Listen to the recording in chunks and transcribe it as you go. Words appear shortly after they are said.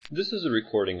This is a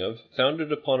recording of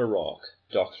Founded Upon a Rock,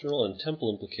 Doctrinal and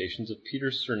Temple Implications of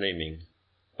Peter's Surnaming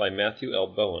by Matthew L.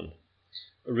 Bowen,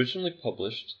 originally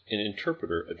published in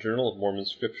Interpreter, a Journal of Mormon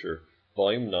Scripture,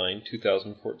 Volume 9,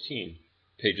 2014,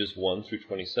 pages 1 through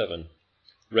 27,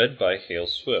 read by Hale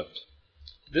Swift.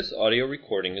 This audio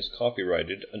recording is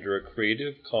copyrighted under a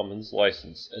Creative Commons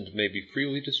license and may be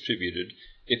freely distributed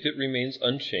if it remains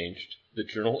unchanged. The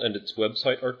journal and its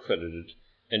website are credited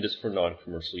and is for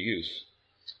non-commercial use.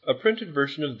 A printed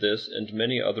version of this and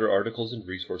many other articles and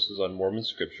resources on Mormon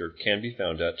Scripture can be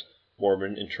found at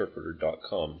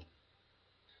mormoninterpreter.com.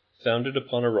 Founded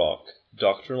Upon a Rock,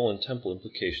 Doctrinal and Temple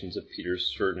Implications of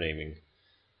Peter's Surnaming,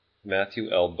 Matthew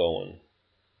L. Bowen.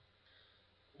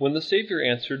 When the Savior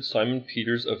answered Simon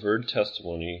Peter's averred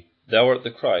testimony, "Thou art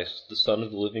the Christ, the Son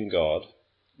of the living God,"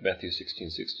 Matthew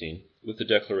 16:16, with the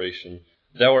declaration,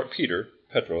 "Thou art Peter,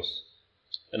 Petros,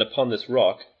 and upon this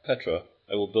rock, Petra,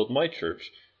 I will build my church,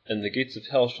 and the gates of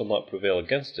hell shall not prevail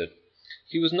against it,"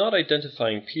 he was not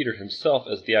identifying Peter himself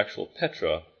as the actual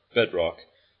Petra, bedrock,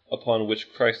 upon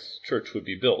which Christ's church would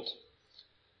be built.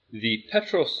 The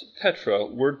Petros-Petra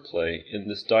wordplay in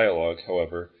this dialogue,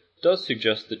 however, does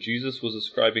suggest that Jesus was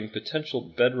ascribing potential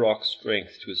bedrock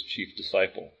strength to his chief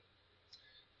disciple.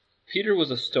 Peter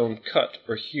was a stone cut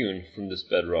or hewn from this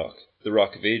bedrock, the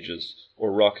rock of ages,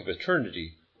 or rock of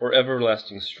eternity, or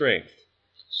everlasting strength,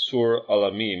 Sur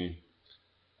Alamim,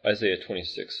 Isaiah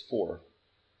 26:4,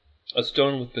 a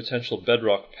stone with potential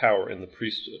bedrock power in the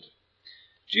priesthood.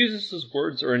 Jesus'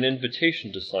 words are an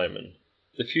invitation to Simon,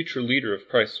 the future leader of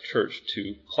Christ's church,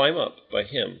 to climb up by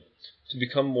him, to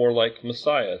become more like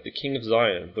Messiah, the King of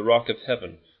Zion, the rock of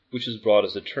heaven, which is broad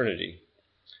as eternity.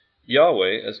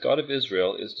 Yahweh, as God of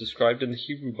Israel, is described in the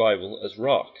Hebrew Bible as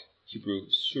rock,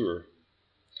 Hebrew sur,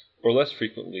 or less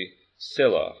frequently,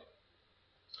 Selah.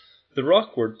 The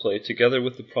rock wordplay, together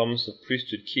with the promise of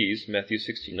priesthood keys, Matthew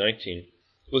 16:19,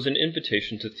 was an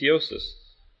invitation to theosis,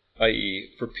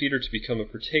 i.e., for Peter to become a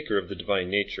partaker of the divine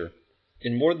nature,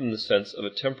 in more than the sense of a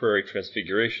temporary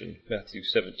transfiguration, Matthew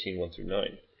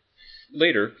 17:1-9.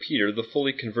 Later, Peter, the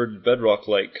fully converted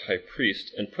bedrock-like high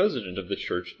priest and president of the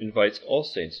church, invites all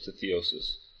saints to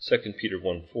theosis, 2 Peter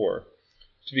 1:4,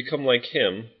 to become like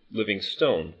him, living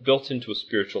stone, built into a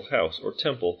spiritual house or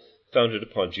temple founded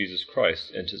upon Jesus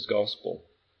Christ and his gospel.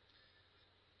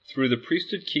 Through the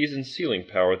priesthood keys and sealing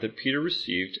power that Peter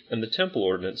received and the temple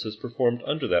ordinances performed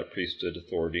under that priesthood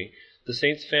authority, the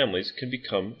saints' families can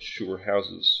become sure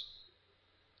houses.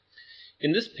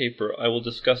 In this paper, I will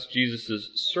discuss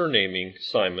Jesus' surnaming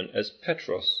Simon as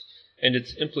Petros and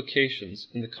its implications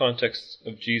in the context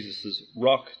of Jesus'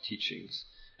 rock teachings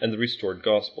and the restored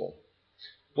gospel.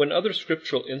 When other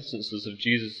scriptural instances of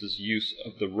Jesus' use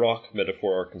of the rock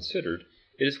metaphor are considered,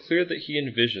 it is clear that he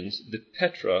envisions the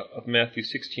Petra of Matthew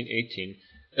 16:18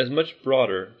 as much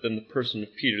broader than the person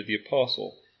of Peter the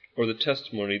Apostle, or the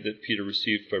testimony that Peter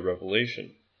received by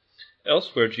revelation.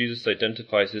 Elsewhere, Jesus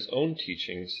identifies his own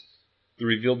teachings, the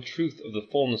revealed truth of the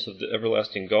fullness of the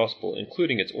everlasting gospel,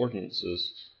 including its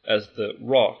ordinances, as the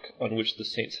rock on which the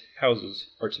saints' houses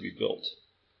are to be built.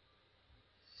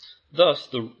 Thus,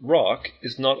 the rock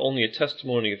is not only a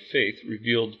testimony of faith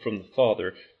revealed from the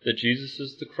Father that Jesus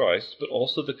is the Christ, but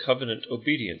also the covenant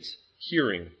obedience,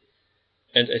 hearing,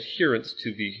 and adherence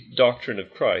to the doctrine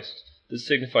of Christ that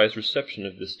signifies reception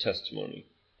of this testimony.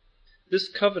 This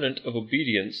covenant of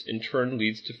obedience in turn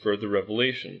leads to further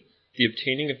revelation, the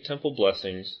obtaining of temple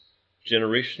blessings,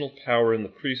 generational power in the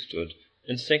priesthood,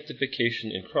 and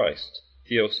sanctification in Christ,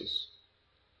 theosis.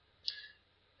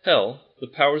 Hell, the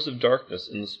powers of darkness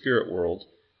in the spirit world,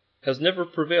 has never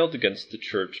prevailed against the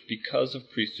church because of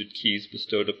priesthood keys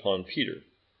bestowed upon Peter.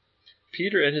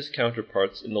 Peter and his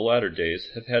counterparts in the latter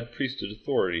days have had priesthood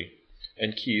authority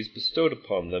and keys bestowed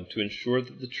upon them to ensure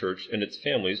that the church and its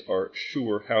families are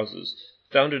sure houses,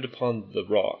 founded upon the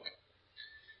rock.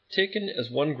 Taken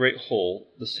as one great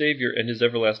whole, the Savior and his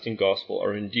everlasting gospel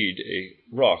are indeed a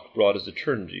rock broad as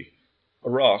eternity, a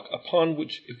rock upon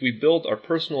which, if we build our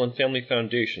personal and family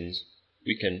foundations,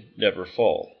 we can never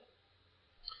fall.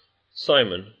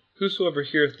 Simon, whosoever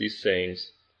heareth these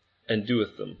sayings, and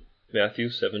doeth them, Matthew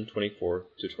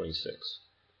 7:24-26.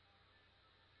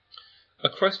 A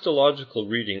Christological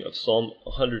reading of Psalm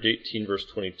 118, verse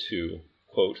 22,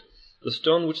 quote, "The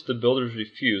stone which the builders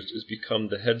refused is become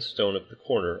the headstone of the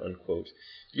corner," unquote,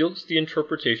 yields the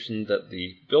interpretation that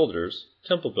the builders,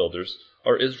 temple builders,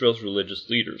 are Israel's religious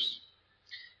leaders.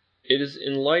 It is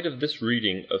in light of this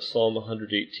reading of Psalm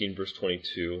 118, verse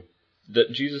 22,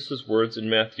 that Jesus' words in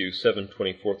Matthew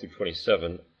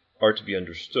 7:24-27 are to be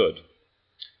understood.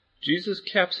 Jesus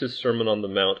caps his Sermon on the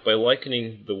Mount by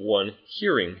likening the one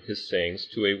hearing his sayings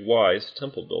to a wise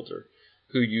temple builder,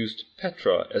 who used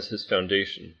Petra as his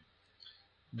foundation.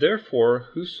 Therefore,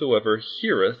 whosoever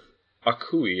heareth,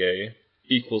 akuie,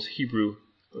 equals Hebrew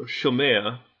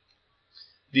shomea,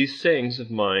 these sayings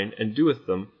of mine, and doeth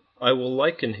them, I will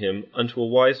liken him unto a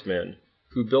wise man,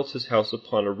 who built his house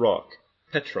upon a rock,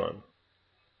 Petron.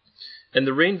 And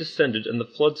the rain descended, and the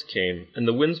floods came, and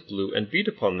the winds blew, and beat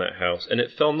upon that house, and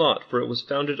it fell not, for it was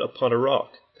founded upon a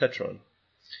rock, Petron.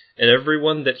 And every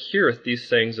one that heareth these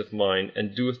sayings of mine,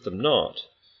 and doeth them not,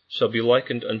 shall be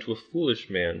likened unto a foolish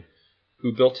man,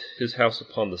 who built his house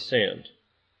upon the sand.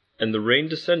 And the rain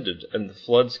descended, and the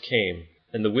floods came,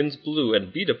 and the winds blew,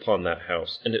 and beat upon that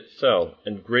house, and it fell,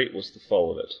 and great was the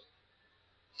fall of it.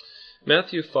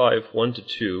 Matthew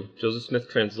 5:1-2, Joseph Smith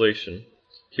translation,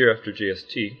 hereafter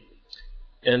JST,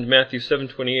 and Matthew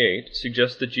 7:28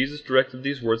 suggest that Jesus directed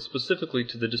these words specifically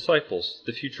to the disciples,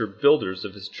 the future builders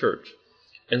of his church,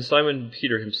 and Simon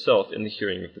Peter himself in the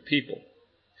hearing of the people.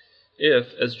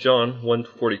 If, as John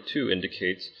 1:42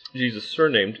 indicates, Jesus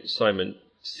surnamed Simon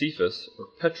Cephas, or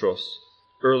Petros,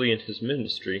 early in his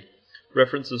ministry,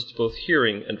 references to both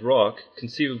hearing and rock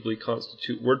conceivably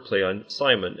constitute wordplay on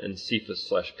Simon and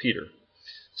Cephas/Peter,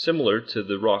 similar to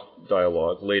the rock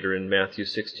dialogue later in Matthew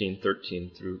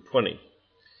 16:13-20.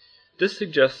 This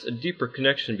suggests a deeper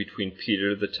connection between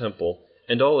Peter, the temple,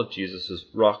 and all of Jesus'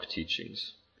 rock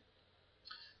teachings.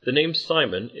 The name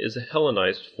Simon is a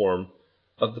Hellenized form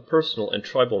of the personal and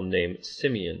tribal name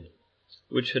Simeon,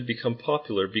 which had become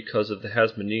popular because of the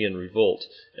Hasmonean revolt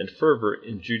and fervor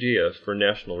in Judea for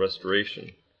national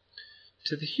restoration.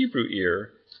 To the Hebrew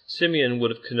ear, Simeon would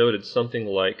have connoted something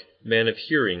like man of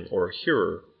hearing or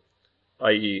hearer,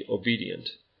 i.e. obedient,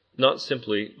 not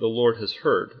simply the Lord has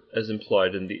heard, as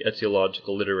implied in the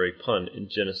etiological literary pun in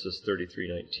Genesis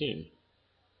 33:19.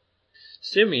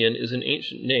 Simeon is an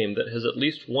ancient name that has at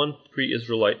least one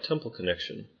pre-Israelite temple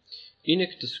connection.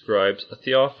 Enoch describes a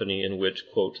theophany in which,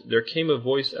 quote, there came a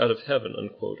voice out of heaven,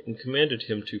 unquote, and commanded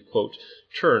him to, quote,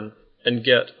 turn and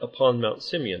get upon Mount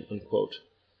Simeon, unquote,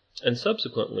 and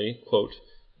subsequently, quote,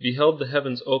 beheld the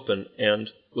heavens open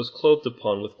and was clothed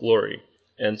upon with glory,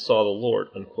 and saw the Lord,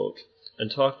 unquote, and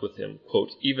talked with him,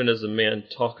 quote, even as a man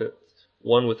talketh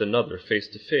one with another face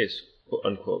to face,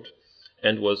 unquote,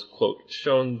 and was, quote,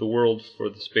 shown the world for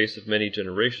the space of many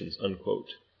generations,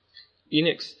 unquote.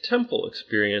 Enoch's temple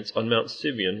experience on Mount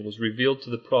Simeon was revealed to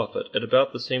the prophet at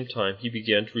about the same time he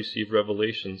began to receive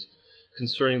revelations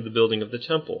concerning the building of the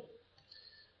temple.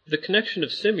 The connection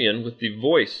of Simeon with the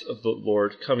voice of the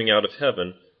Lord coming out of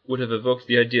heaven would have evoked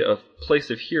the idea of place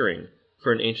of hearing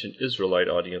for an ancient Israelite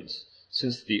audience,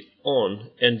 since the on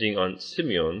ending on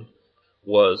Simeon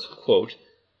was, quote,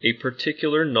 a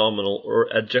particular nominal or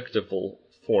adjectival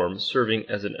form serving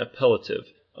as an appellative,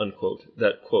 unquote,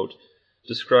 that, quote,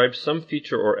 describes some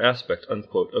feature or aspect,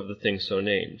 unquote, of the thing so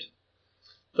named.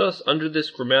 Thus, under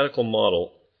this grammatical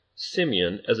model,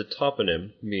 Simeon as a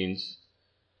toponym means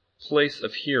place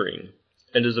of hearing,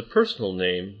 and as a personal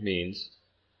name means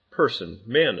person,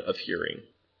 man of hearing.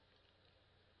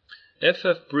 F.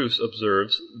 F. Bruce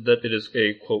observes that it is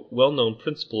a, quote, well-known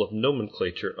principle of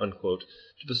nomenclature, unquote,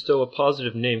 to bestow a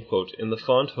positive name, quote, in the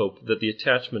fond hope that the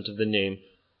attachment of the name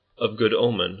of good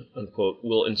omen, unquote,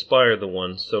 will inspire the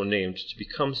one so named to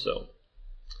become so.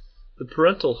 The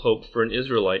parental hope for an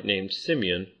Israelite named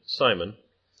Simeon, Simon,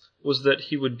 was that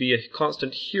he would be a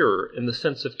constant hearer in the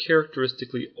sense of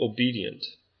characteristically obedient.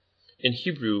 In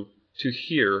Hebrew, to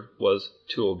hear was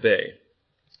to obey.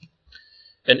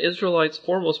 An Israelite's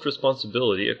foremost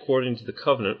responsibility according to the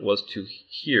covenant was to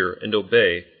hear and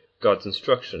obey God's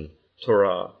instruction,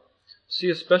 Torah. See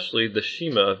especially the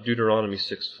Shema of Deuteronomy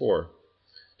 6:4.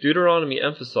 Deuteronomy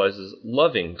emphasizes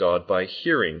loving God by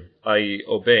hearing, i.e.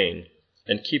 obeying,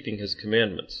 and keeping his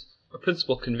commandments, a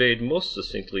principle conveyed most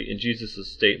succinctly in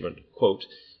Jesus' statement, quote,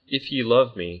 if ye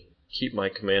love me, keep my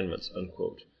commandments,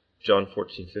 unquote, John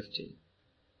 14:15.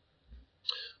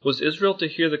 Was Israel to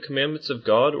hear the commandments of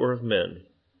God or of men?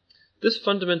 This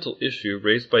fundamental issue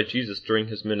raised by Jesus during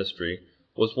his ministry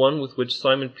was one with which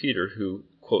Simon Peter, who,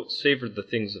 quote, savored the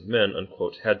things of men,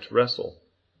 unquote, had to wrestle.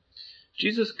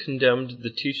 Jesus condemned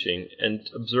the teaching and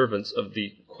observance of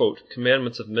the, quote,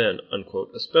 commandments of men,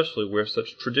 unquote, especially where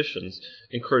such traditions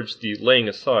encouraged the laying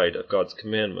aside of God's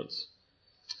commandments.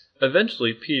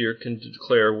 Eventually, Peter can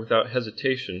declare without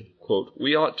hesitation, quote,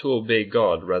 we ought to obey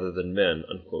God rather than men,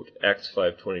 unquote, Acts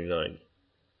 5:29.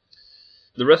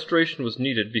 The restoration was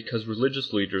needed because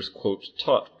religious leaders, quote,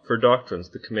 taught for doctrines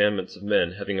the commandments of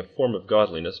men having a form of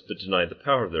godliness but denied the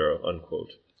power thereof,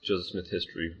 unquote, Joseph Smith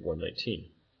History 119.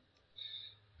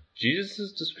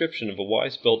 Jesus' description of a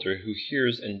wise builder who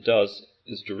hears and does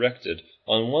is directed,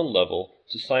 on one level,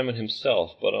 to Simon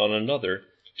himself, but on another,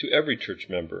 to every church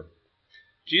member.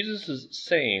 Jesus'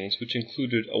 sayings, which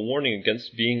included a warning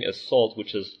against being as salt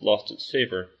which has lost its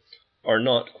savor, are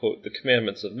not, quote, the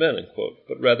commandments of men, unquote,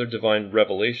 but rather divine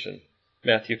revelation,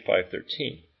 Matthew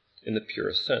 5:13, in the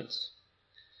purest sense.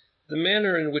 The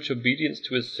manner in which obedience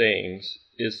to his sayings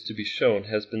is to be shown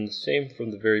has been the same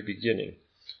from the very beginning,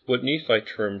 what Nephi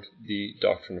termed the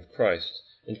doctrine of Christ,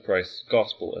 and Christ's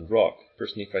gospel and rock, 1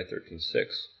 Nephi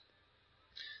 13:6.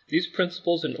 These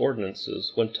principles and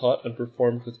ordinances, when taught and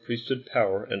performed with priesthood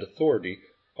power and authority,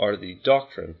 are the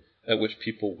doctrine at which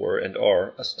people were and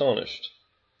are astonished.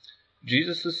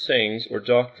 Jesus' sayings or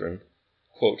doctrine,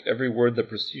 quote, every word that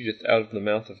proceedeth out of the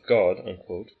mouth of God,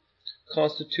 unquote,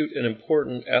 constitute an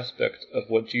important aspect of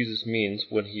what Jesus means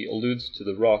when he alludes to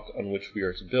the rock on which we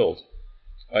are to build,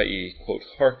 i.e., quote,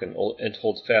 hearken and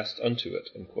hold fast unto it,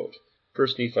 unquote. 1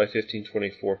 Nephi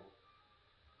 15:24.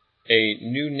 A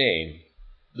new name,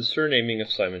 the surnaming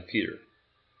of Simon Peter.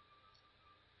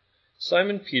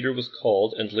 Simon Peter was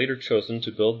called and later chosen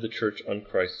to build the church on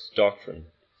Christ's doctrine.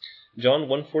 John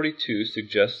 1:42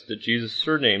 suggests that Jesus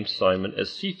surnamed Simon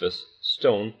as Cephas,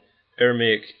 stone,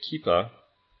 Aramaic kippah,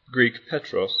 Greek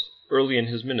Petros, early in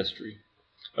his ministry,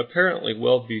 apparently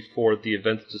well before the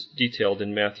events detailed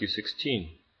in Matthew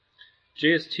 16.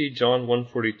 JST John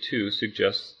 1:42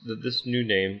 suggests that this new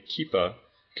name, kippah,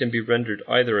 can be rendered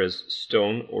either as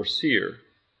stone or seer,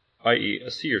 i.e. a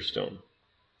seer stone.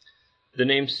 The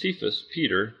name Cephas,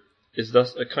 Peter, is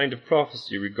thus a kind of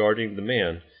prophecy regarding the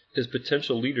man, his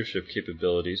potential leadership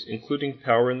capabilities, including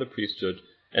power in the priesthood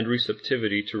and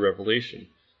receptivity to revelation,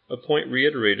 a point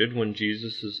reiterated when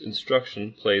Jesus'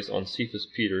 instruction plays on Cephas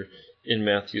Peter in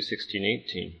Matthew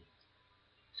 16:18.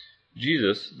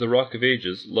 Jesus, the Rock of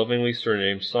Ages, lovingly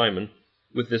surnamed Simon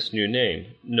with this new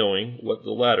name, knowing what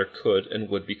the latter could and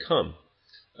would become,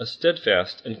 a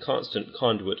steadfast and constant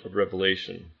conduit of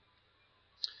revelation.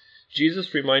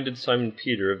 Jesus reminded Simon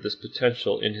Peter of this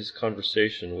potential in his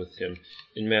conversation with him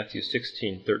in Matthew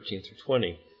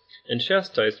 16:13-20, and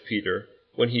chastised Peter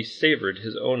when he savored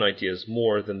his own ideas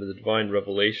more than the divine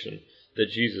revelation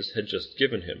that Jesus had just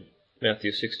given him,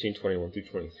 Matthew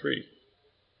 16:21-23.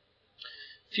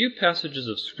 Few passages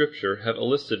of Scripture have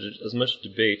elicited as much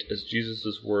debate as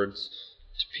Jesus' words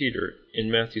to Peter in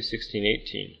Matthew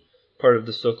 16:18, part of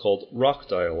the so-called rock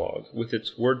dialogue, with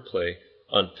its wordplay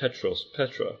on Petros,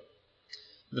 Petra.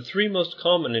 The three most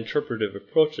common interpretive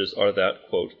approaches are that,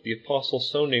 quote, the apostle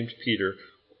so named Peter,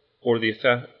 or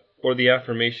the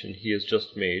affirmation he has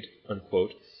just made,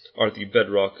 unquote, are the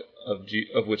bedrock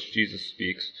of which Jesus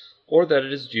speaks, or that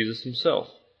it is Jesus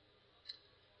himself.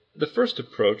 The first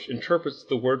approach interprets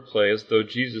the wordplay as though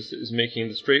Jesus is making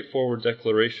the straightforward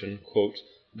declaration, quote,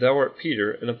 thou art Peter,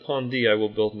 and upon thee I will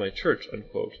build my church,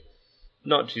 unquote,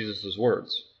 not Jesus'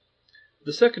 words.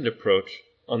 The second approach,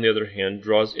 on the other hand,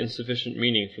 draws insufficient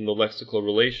meaning from the lexical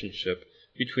relationship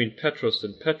between Petros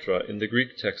and Petra in the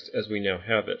Greek text as we now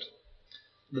have it.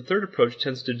 The third approach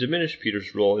tends to diminish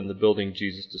Peter's role in the building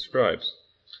Jesus describes.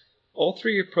 All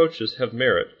three approaches have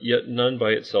merit, yet none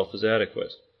by itself is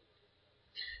adequate.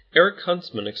 Eric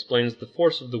Huntsman explains the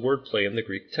force of the wordplay in the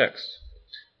Greek text.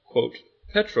 Quote,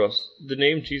 Petros, the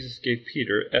name Jesus gave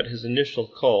Peter at his initial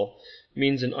call,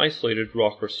 means an isolated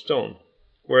rock or stone,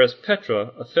 whereas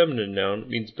Petra, a feminine noun,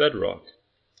 means bedrock,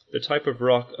 the type of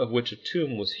rock of which a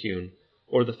tomb was hewn,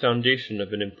 or the foundation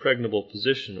of an impregnable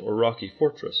position or rocky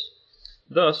fortress.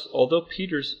 Thus, although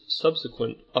Peter's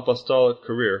subsequent apostolic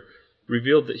career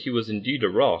revealed that he was indeed a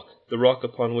rock, the rock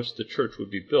upon which the church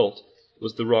would be built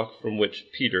was the rock from which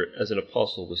Peter, as an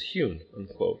apostle, was hewn,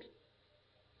 unquote.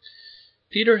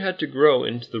 Peter had to grow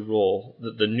into the role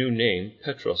that the new name,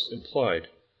 Petros, implied,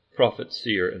 prophet,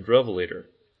 seer, and revelator,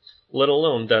 let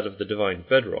alone that of the divine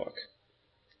bedrock.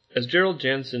 As Gerald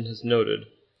Jansen has noted,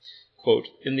 quote,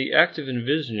 in the act of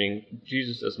envisioning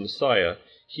Jesus as Messiah,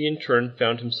 he in turn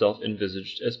found himself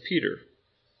envisaged as Peter,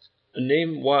 a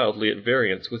name wildly at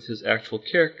variance with his actual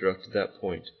character up to that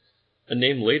point, a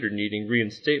name later needing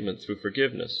reinstatement through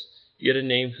forgiveness, yet a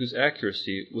name whose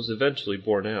accuracy was eventually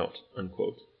borne out,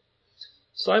 unquote.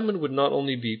 Simon would not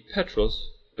only be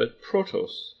Petros, but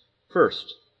Protos,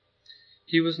 first.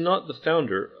 He was not the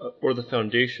founder or the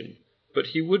foundation, but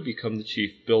he would become the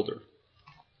chief builder.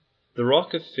 The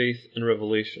rock of faith and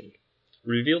revelation,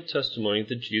 revealed testimony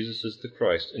that Jesus is the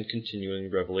Christ and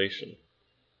continuing revelation.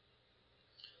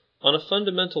 On a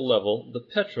fundamental level, the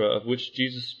Petra of which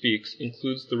Jesus speaks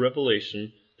includes the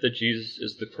revelation that Jesus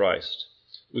is the Christ,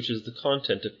 which is the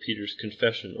content of Peter's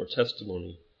confession or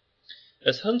testimony.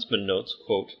 As Huntsman notes,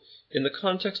 quote, "In the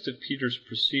context of Peter's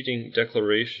preceding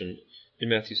declaration in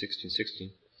Matthew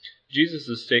 16:16,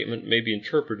 Jesus' statement may be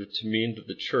interpreted to mean that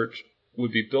the church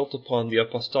would be built upon the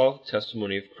apostolic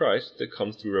testimony of Christ that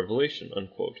comes through revelation."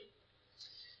 Unquote.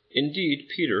 Indeed,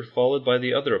 Peter, followed by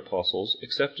the other apostles,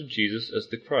 accepted Jesus as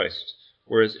the Christ,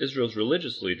 whereas Israel's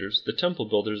religious leaders, the temple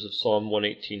builders of Psalm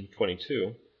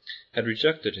 118:22, had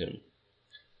rejected him.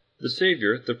 The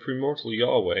Savior, the premortal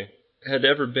Yahweh, had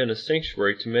ever been a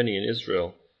sanctuary to many in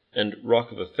Israel, and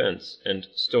rock of offense and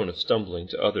stone of stumbling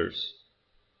to others.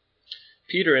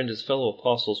 Peter and his fellow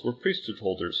apostles were priesthood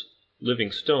holders,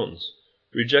 living stones,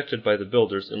 rejected by the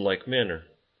builders in like manner.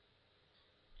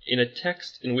 In a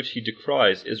text in which he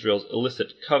decries Israel's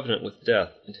illicit covenant with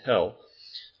death and hell,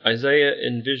 Isaiah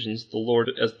envisions the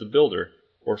Lord as the builder,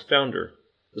 or founder,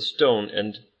 the stone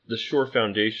and the sure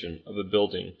foundation of a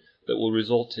building that will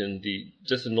result in the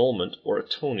disannulment or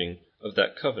atoning of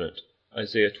that covenant.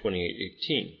 Isaiah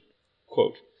 28:18.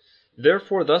 Quote,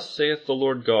 "Therefore thus saith the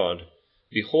Lord God,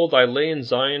 Behold, I lay in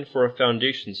Zion for a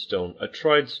foundation stone, a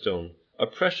tried stone, a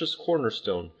precious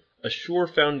cornerstone, a sure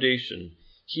foundation.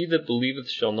 He that believeth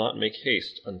shall not make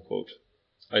haste." Unquote.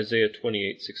 Isaiah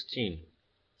 28:16.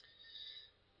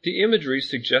 The imagery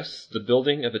suggests the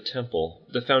building of a temple,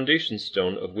 the foundation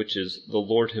stone of which is the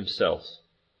Lord himself.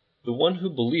 The one who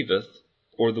believeth,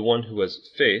 or the one who has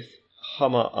faith,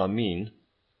 hama amin,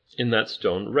 in that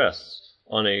stone rests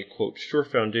on a, quote, "sure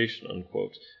foundation,"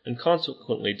 unquote, and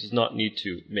consequently does not need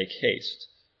to make haste,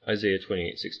 Isaiah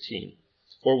 28:16,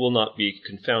 or will not be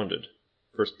confounded,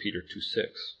 1 Peter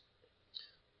 2:6.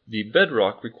 The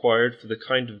bedrock required for the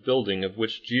kind of building of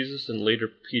which Jesus and later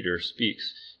Peter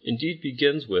speaks indeed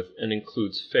begins with and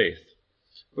includes faith.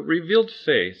 But revealed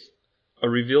faith, a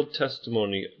revealed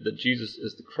testimony that Jesus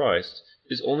is the Christ,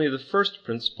 is only the first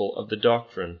principle of the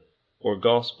doctrine, or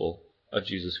gospel, of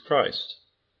Jesus Christ.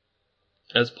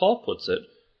 As Paul puts it,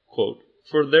 quote,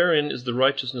 "For therein is the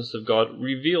righteousness of God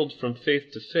revealed from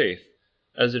faith to faith,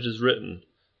 as it is written,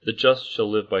 the just shall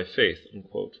live by faith."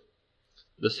 Unquote.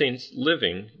 The saints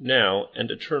living now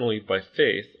and eternally by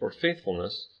faith or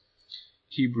faithfulness,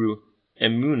 Hebrew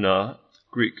emunah,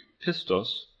 Greek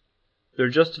pistos, their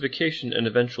justification and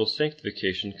eventual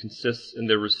sanctification consists in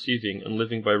their receiving and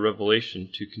living by revelation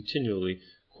to continually,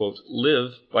 quote,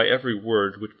 "live by every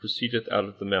word which proceedeth out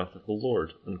of the mouth of the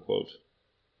Lord." Unquote.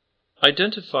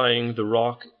 Identifying the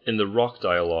rock in the rock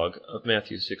dialogue of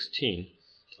Matthew 16,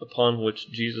 upon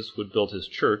which Jesus would build his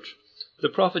church, the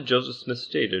prophet Joseph Smith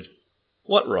stated,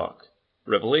 "What rock?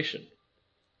 Revelation."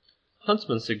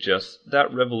 Huntsman suggests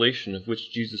that revelation of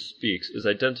which Jesus speaks is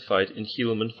identified in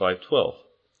Helaman 5:12,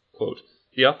 quote,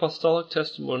 "the apostolic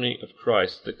testimony of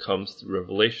Christ that comes through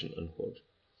revelation." Unquote.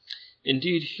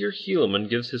 Indeed, here Helaman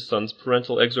gives his sons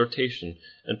parental exhortation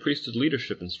and priesthood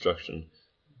leadership instruction.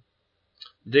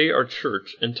 They are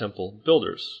church and temple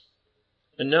builders.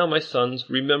 "And now, my sons,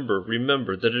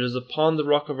 remember that it is upon the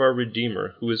rock of our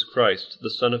Redeemer, who is Christ,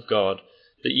 the Son of God,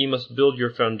 that ye must build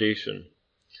your foundation.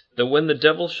 That when the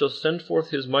devil shall send forth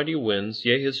his mighty winds,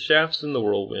 yea, his shafts in the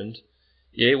whirlwind,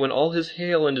 yea, when all his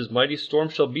hail and his mighty storm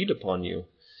shall beat upon you,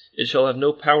 it shall have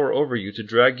no power over you to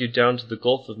drag you down to the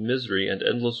gulf of misery and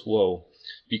endless woe,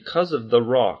 because of the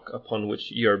rock upon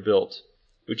which ye are built,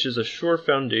 which is a sure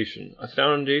foundation, a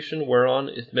foundation whereon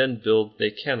if men build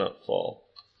they cannot fall."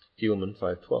 Helaman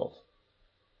 5:12.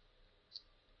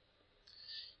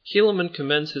 Helaman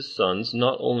commends his sons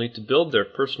not only to build their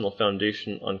personal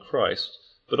foundation on Christ,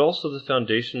 but also the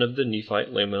foundation of the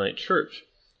Nephite-Lamanite church,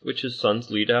 which his sons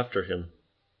lead after him.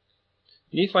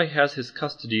 Nephi has his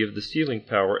custody of the sealing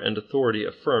power and authority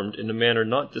affirmed in a manner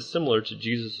not dissimilar to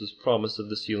Jesus' promise of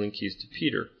the sealing keys to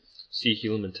Peter. See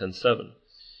Helaman 10:7.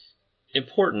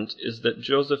 Important is that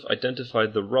Joseph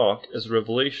identified the rock as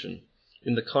revelation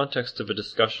in the context of a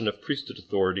discussion of priesthood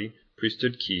authority,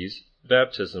 priesthood keys,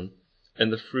 baptism,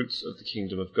 and the fruits of the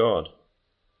kingdom of God.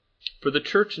 For the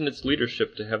church and its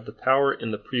leadership to have the power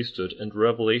in the priesthood and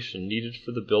revelation needed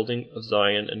for the building of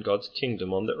Zion and God's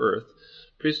kingdom on the earth,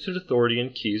 priesthood authority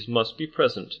and keys must be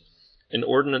present, and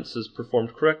ordinances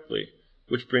performed correctly,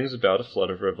 which brings about a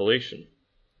flood of revelation.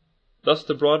 Thus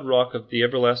the broad rock of the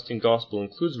everlasting gospel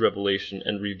includes revelation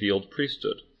and revealed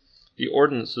priesthood, the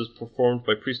ordinances performed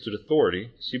by priesthood authority,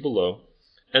 see below,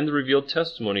 and the revealed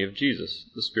testimony of Jesus,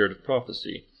 the spirit of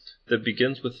prophecy, that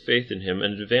begins with faith in him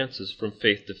and advances from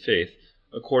faith to faith,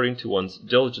 according to one's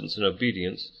diligence and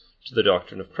obedience to the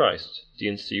doctrine of Christ,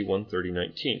 D&C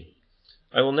 130:19.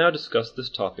 I will now discuss this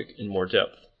topic in more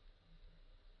depth.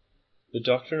 The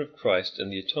doctrine of Christ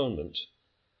and the atonement.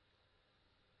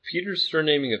 Peter's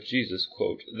surnaming of Jesus,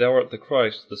 quote, "Thou art the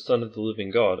Christ, the Son of the living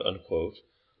God," unquote,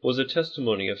 was a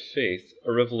testimony of faith,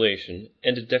 a revelation,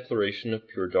 and a declaration of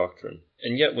pure doctrine.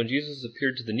 And yet, when Jesus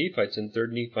appeared to the Nephites in 3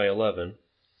 Nephi 11,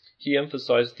 he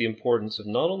emphasized the importance of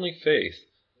not only faith,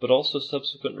 but also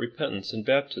subsequent repentance and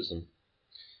baptism.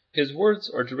 His words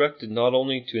are directed not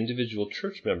only to individual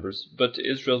church members, but to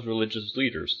Israel's religious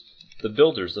leaders, the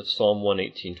builders of Psalm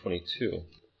 118:22.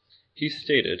 He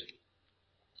stated,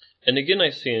 "And again I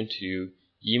say unto you,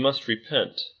 ye must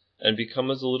repent, and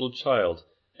become as a little child,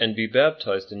 and be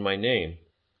baptized in my name,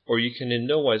 or ye can in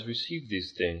no wise receive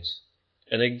these things.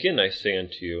 And again I say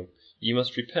unto you, ye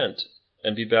must repent,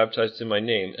 and be baptized in my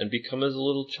name, and become as a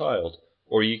little child,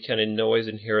 or ye can in no wise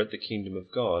inherit the kingdom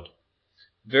of God.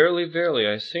 Verily, verily,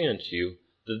 I say unto you,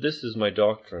 that this is my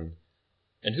doctrine.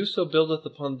 And whoso buildeth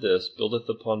upon this buildeth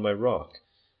upon my rock,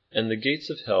 and the gates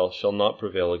of hell shall not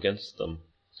prevail against them.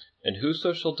 And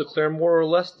whoso shall declare more or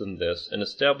less than this, and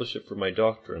establish it for my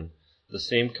doctrine, the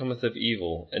same cometh of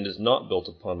evil, and is not built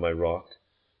upon my rock.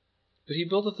 But he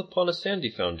buildeth upon a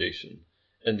sandy foundation,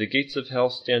 and the gates of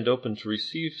hell stand open to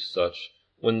receive such,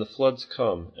 when the floods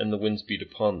come, and the winds beat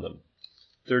upon them."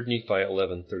 3 Nephi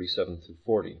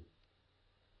 11:37-40.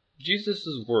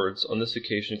 Jesus' words on this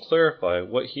occasion clarify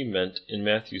what he meant in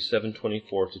Matthew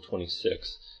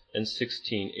 7:24-26 and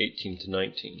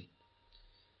 16:18-19.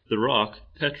 The rock,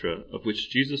 Petra, of which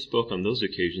Jesus spoke on those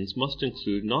occasions must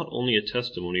include not only a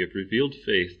testimony of revealed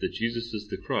faith that Jesus is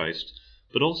the Christ,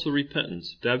 but also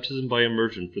repentance, baptism by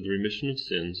immersion for the remission of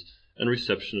sins, and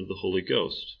reception of the Holy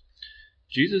Ghost.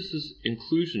 Jesus'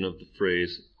 inclusion of the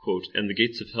phrase, quote, "and the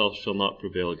gates of hell shall not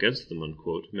prevail against them,"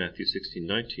 unquote, Matthew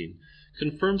 16:19,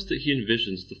 confirms that he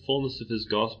envisions the fullness of his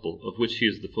gospel, of which he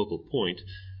is the focal point,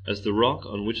 as the rock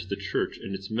on which the church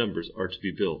and its members are to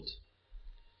be built.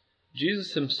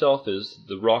 Jesus himself is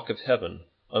the rock of heaven,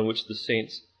 on which the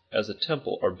saints as a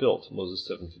temple are built, Moses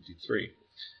 7:53,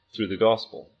 through the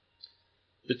gospel.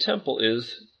 The temple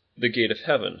is the gate of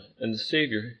heaven, and the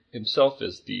Savior himself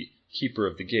is the keeper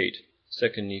of the gate,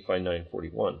 2 Nephi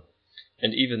 9:41,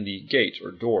 and even the gate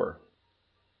or door.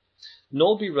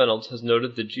 Noel B. Reynolds has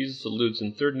noted that Jesus alludes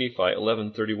in 3 Nephi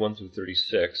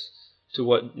 11:31-36 to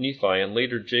what Nephi and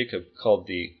later Jacob called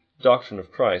the doctrine of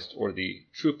Christ, or the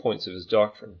true points of his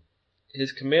doctrine.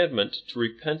 His commandment to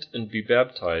repent and be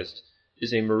baptized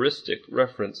is a meristic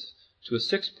reference to a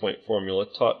 6-point formula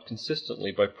taught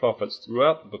consistently by prophets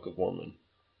throughout the Book of Mormon.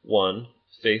 1.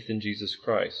 Faith in Jesus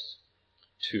Christ.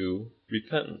 2.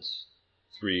 Repentance.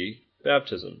 3.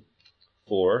 Baptism.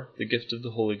 4. The gift of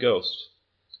the Holy Ghost.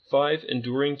 5.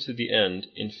 Enduring to the end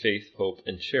in faith, hope,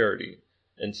 and charity.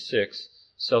 And 6.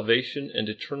 Salvation and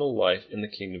eternal life in the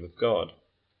kingdom of God.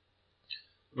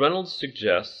 Reynolds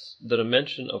suggests that a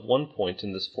mention of one point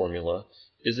in this formula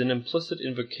is an implicit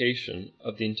invocation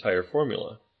of the entire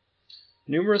formula.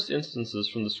 Numerous instances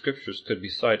from the scriptures could be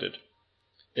cited.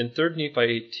 In 3 Nephi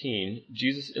 18,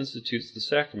 Jesus institutes the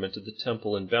sacrament of the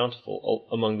temple in Bountiful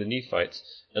among the Nephites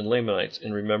and Lamanites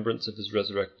in remembrance of his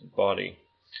resurrected body,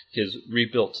 his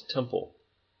rebuilt temple.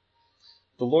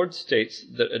 The Lord states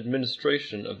that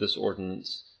administration of this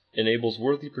ordinance enables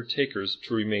worthy partakers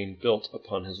to remain built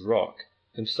upon his rock,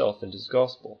 himself and his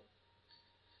gospel.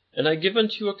 "And I give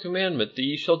unto you a commandment that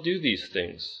ye shall do these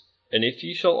things. And if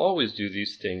ye shall always do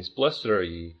these things, blessed are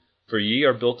ye, for ye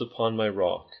are built upon my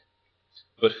rock.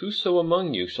 But whoso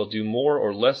among you shall do more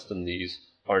or less than these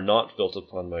are not built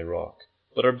upon my rock,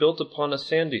 but are built upon a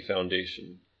sandy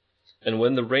foundation. And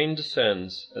when the rain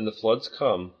descends, and the floods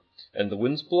come, and the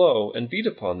winds blow, and beat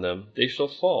upon them, they shall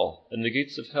fall, and the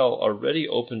gates of hell are ready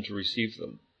open to receive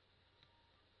them."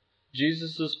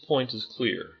 Jesus' point is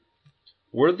clear.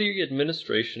 Worthy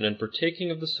administration and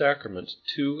partaking of the sacrament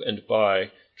to and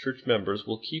by church members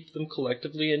will keep them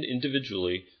collectively and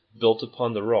individually built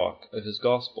upon the rock of his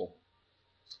gospel.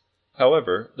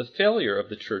 However, the failure of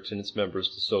the church and its members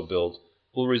to so build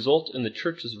will result in the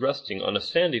church's resting on a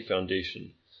sandy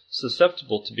foundation,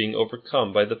 susceptible to being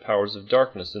overcome by the powers of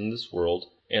darkness in this world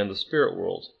and the spirit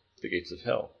world, the gates of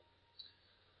hell.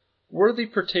 Worthy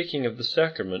partaking of the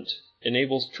sacrament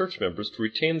enables church members to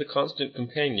retain the constant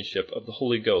companionship of the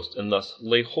Holy Ghost and thus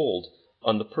lay hold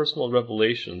on the personal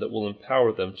revelation that will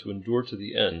empower them to endure to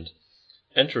the end,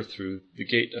 enter through the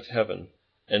gate of heaven,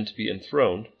 and to be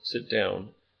enthroned, sit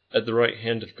down, at the right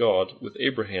hand of God with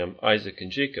Abraham, Isaac,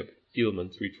 and Jacob, Helaman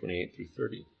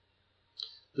 3:28-30.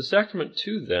 The sacrament,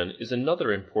 too, then, is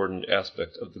another important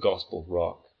aspect of the gospel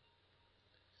rock.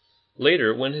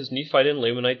 Later, when his Nephite and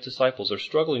Lamanite disciples are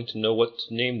struggling to know what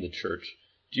to name the church,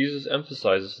 Jesus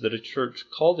emphasizes that a church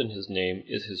called in his name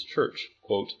is his church,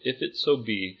 quote, "if it so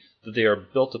be that they are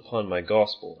built upon my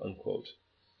gospel," unquote.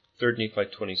 3 Nephi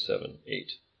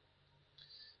 27:8.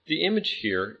 The image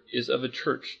here is of a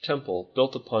church temple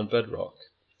built upon bedrock.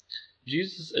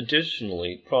 Jesus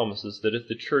additionally promises that if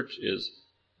the church is,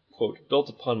 quote, built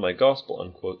upon my gospel,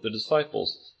 unquote, the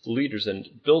disciples, the leaders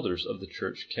and builders of the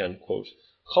church can, quote,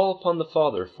 call upon the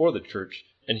Father for the church,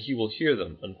 and he will hear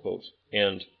them, unquote,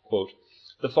 and, quote,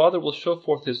 the Father will show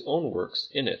forth his own works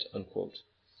in it, unquote.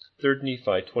 3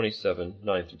 Nephi 27,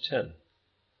 9-10.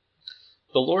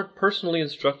 The Lord personally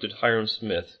instructed Hiram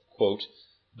Smith, quote,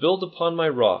 build upon my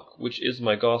rock, which is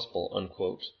my gospel,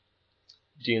 unquote.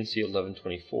 D&C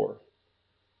 1124.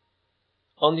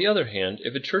 On the other hand,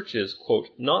 if a church is, quote,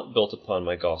 not built upon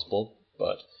my gospel,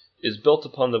 but is built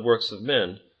upon the works of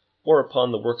men, or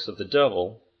upon the works of the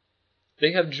devil,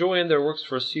 they have joy in their works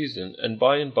for a season, and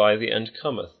by the end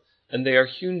cometh, and they are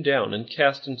hewn down and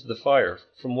cast into the fire,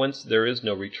 from whence there is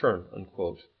no return,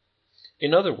 unquote.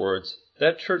 In other words,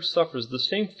 that church suffers the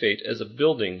same fate as a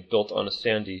building built on a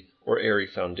sandy or airy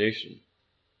foundation.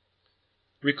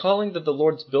 Recalling that the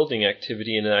Lord's building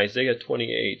activity in Isaiah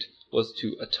 28 was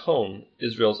to atone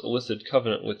Israel's illicit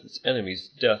covenant with its enemies,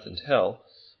 death and hell,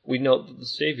 we note that the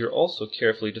Savior also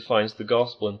carefully defines the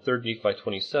gospel in 3 Nephi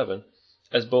 27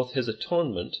 as both his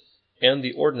atonement and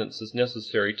the ordinances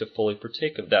necessary to fully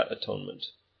partake of that atonement.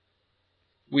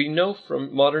 We know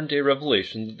from modern-day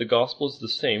revelation that the gospel is the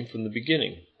same from the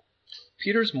beginning.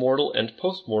 Peter's mortal and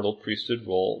post-mortal priesthood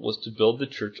role was to build the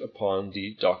church upon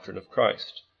the doctrine of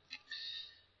Christ.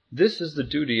 This is the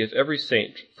duty of every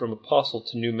saint, from apostle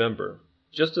to new member.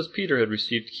 Just as Peter had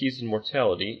received keys in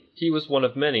mortality, he was one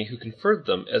of many who conferred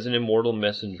them as an immortal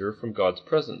messenger from God's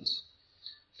presence.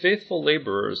 Faithful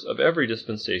laborers of every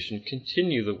dispensation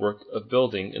continue the work of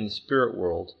building in the spirit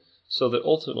world, so that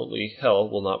ultimately hell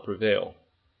will not prevail.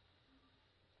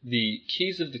 The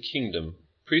keys of the kingdom,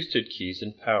 priesthood keys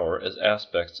and power as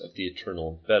aspects of the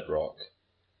eternal bedrock.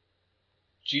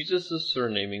 Jesus'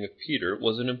 surnaming of Peter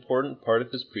was an important part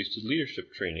of his priesthood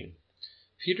leadership training.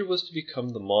 Peter was to become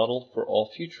the model for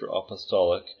all future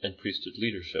apostolic and priesthood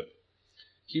leadership.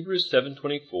 Hebrews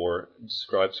 7:24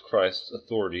 describes Christ's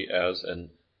authority as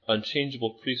an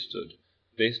unchangeable priesthood,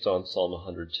 based on Psalm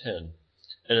 110,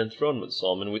 an enthronement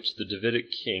psalm in which the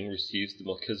Davidic king receives the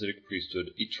Melchizedek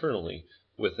priesthood eternally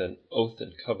with an oath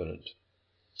and covenant.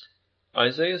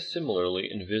 Isaiah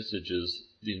similarly envisages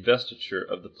the investiture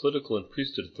of the political and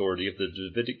priesthood authority of the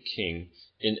Davidic king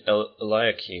in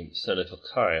Eliakim, son of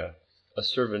Hilkiah, a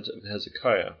servant of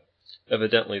Hezekiah,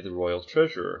 evidently the royal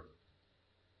treasurer.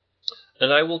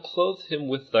 And I will clothe him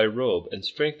with thy robe, and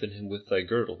strengthen him with thy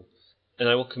girdle, and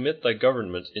I will commit thy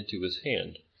government into his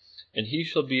hand. And he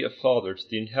shall be a father to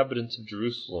the inhabitants of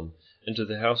Jerusalem, and to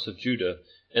the house of Judah,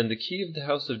 and the key of the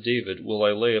house of David will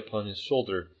I lay upon his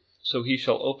shoulder, so he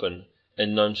shall open,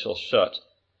 and none shall shut,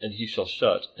 and he shall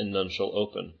shut, and none shall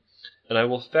open. And I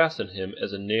will fasten him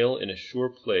as a nail in a sure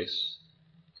place.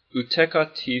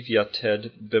 Utekativ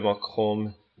yated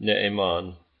b'makom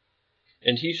ne'eman.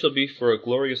 And he shall be for a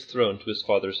glorious throne to his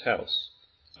father's house.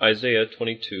 Isaiah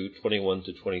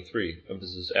 22:21-23,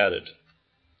 emphasis added.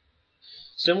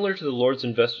 Similar to the Lord's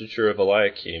investiture of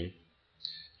Eliakim,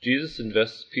 Jesus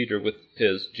invests Peter with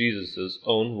Jesus'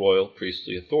 own royal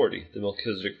priestly authority, the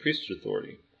Melchizedek priesthood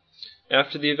authority.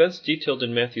 After the events detailed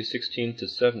in Matthew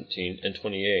 16-17 and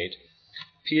 28,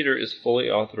 Peter is fully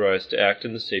authorized to act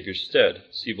in the Savior's stead,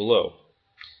 see below.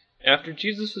 After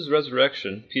Jesus'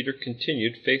 resurrection, Peter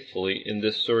continued faithfully in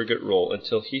this surrogate role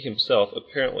until he himself,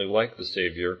 apparently like the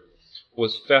Savior,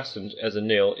 was fastened as a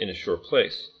nail in a sure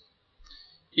place.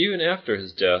 Even after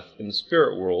his death in the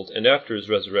spirit world and after his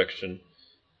resurrection,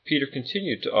 Peter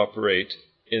continued to operate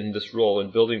in this role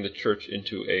in building the church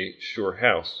into a sure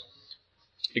house,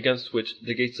 against which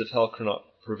the gates of hell cannot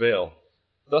prevail,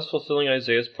 thus fulfilling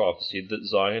Isaiah's prophecy that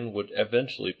Zion would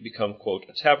eventually become, quote,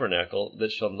 a tabernacle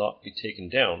that shall not be taken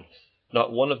down.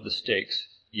 Not one of the stakes,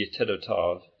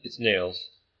 yetedotav, its nails,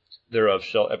 thereof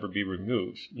shall ever be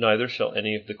removed, neither shall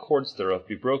any of the cords thereof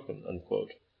be broken,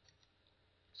 unquote.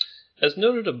 As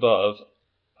noted above,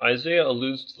 Isaiah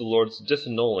alludes to the Lord's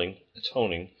disannulling,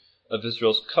 atoning, of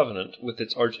Israel's covenant with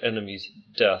its arch-enemies,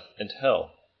 death and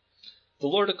hell. The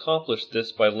Lord accomplished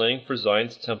this by laying for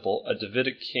Zion's temple a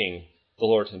Davidic king, the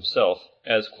Lord himself,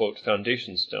 as, quote,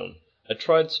 foundation stone, a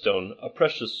tried stone, a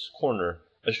precious corner,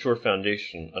 a sure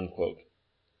foundation, unquote.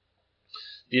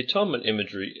 The atonement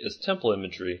imagery is temple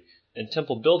imagery, and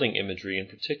temple building imagery in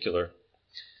particular.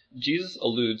 Jesus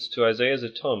alludes to Isaiah's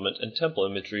atonement and temple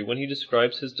imagery when he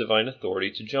describes his divine authority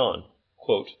to John,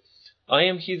 quote, I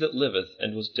am he that liveth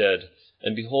and was dead,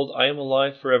 and behold, I am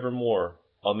alive forevermore.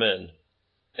 Amen.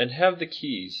 And have the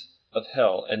keys of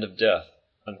hell and of death,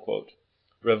 unquote.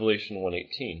 Revelation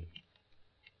 1:18.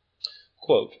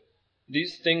 Quote,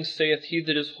 These things saith he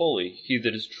that is holy, he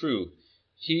that is true,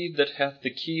 he that hath the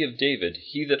key of David,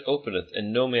 he that openeth,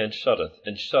 and no man shutteth,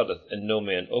 and shutteth, and no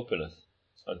man openeth."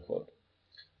 Unquote.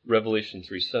 Revelation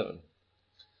 3:7.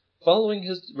 Following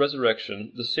his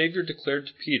resurrection, the Savior declared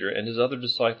to Peter and his other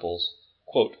disciples,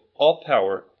 quote, "All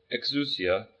power,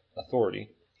 exousia, authority,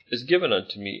 is given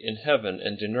unto me in heaven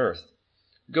and in earth.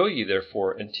 Go ye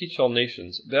therefore and teach all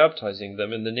nations, baptizing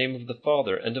them in the name of the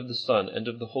Father and of the Son and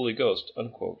of the Holy Ghost."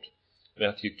 Unquote.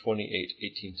 Matthew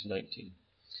 28:18-19.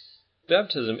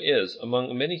 Baptism is,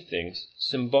 among many things,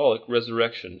 symbolic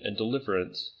resurrection and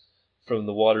deliverance from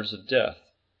the waters of death,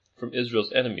 from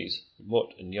Israel's enemies,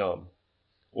 Mot and Yam,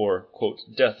 or, quote,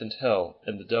 "death and hell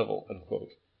and the devil."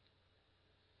 Unquote.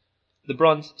 The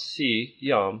bronze C,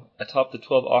 Yam, atop the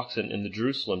 12 oxen in the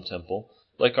Jerusalem temple,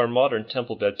 like our modern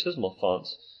temple baptismal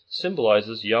fonts,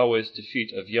 symbolizes Yahweh's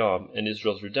defeat of Yam and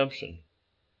Israel's redemption.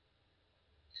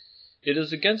 It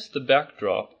is against the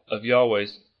backdrop of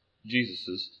Yahweh's,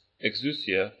 Jesus's,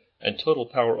 exousia and total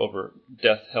power over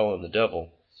death, hell, and the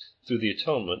devil, through the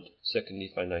atonement, 2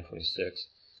 Nephi 9:26,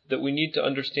 that we need to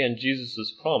understand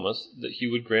Jesus' promise that he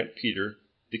would grant Peter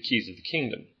the keys of the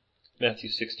kingdom,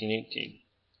 Matthew 16:18.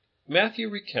 Matthew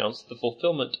recounts the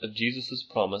fulfillment of Jesus'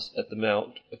 promise at the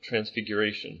Mount of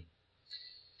Transfiguration.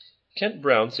 Kent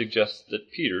Brown suggests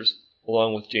that Peter's,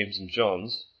 along with James and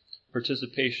John's,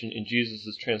 participation in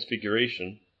Jesus'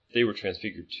 transfiguration, they were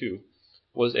transfigured too,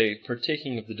 was a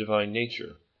partaking of the divine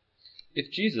nature. If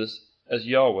Jesus, as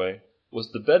Yahweh,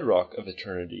 was the bedrock of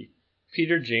eternity,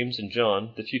 Peter, James, and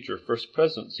John, the future first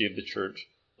presidency of the church,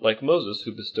 like Moses,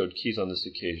 who bestowed keys on this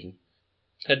occasion,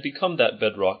 had become that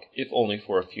bedrock, if only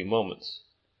for a few moments.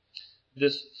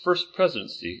 This first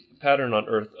presidency, a pattern on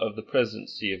earth of the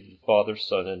presidency of the Father,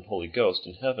 Son, and Holy Ghost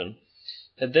in heaven,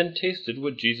 had then tasted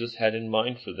what Jesus had in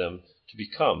mind for them to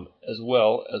become, as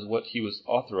well as what he was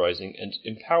authorizing and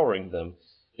empowering them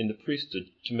in the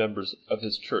priesthood to members of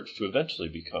his church to eventually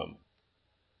become.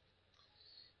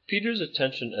 Peter's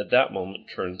attention at that moment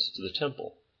turns to the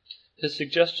temple. His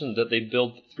suggestion that they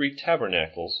build 3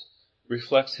 tabernacles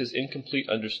reflects his incomplete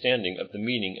understanding of the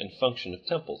meaning and function of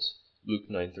temples, Luke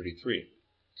 9:33.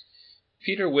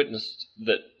 Peter witnessed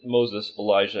that Moses,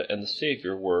 Elijah, and the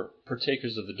Savior were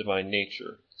partakers of the divine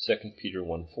nature, 2 Peter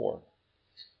 1:4.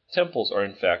 Temples are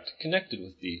in fact connected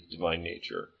with the divine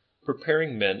nature,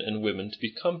 preparing men and women to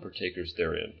become partakers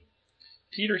therein.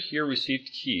 Peter here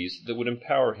received keys that would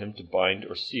empower him to bind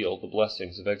or seal the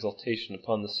blessings of exaltation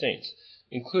upon the saints,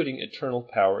 including eternal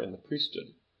power in the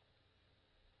priesthood.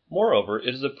 Moreover,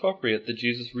 it is appropriate that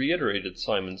Jesus reiterated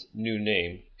Simon's new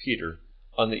name, Peter,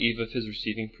 on the eve of his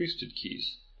receiving priesthood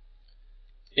keys.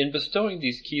 In bestowing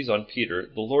these keys on Peter,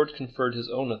 the Lord conferred his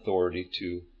own authority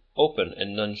to open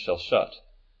and none shall shut,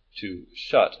 to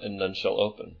shut and none shall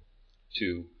open,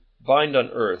 to bind on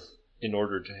earth in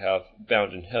order to have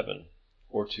bound in heaven,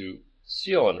 or to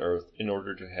seal on earth in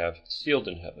order to have sealed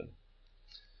in heaven.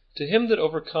 To him that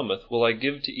overcometh will I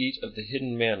give to eat of the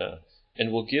hidden manna,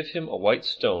 and will give him a white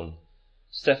stone,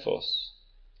 Stephos,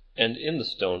 and in the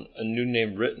stone a new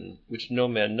name written, which no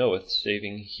man knoweth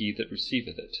saving he that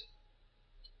receiveth it.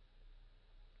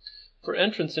 For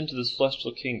entrance into the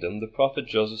celestial kingdom, the prophet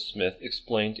Joseph Smith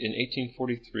explained in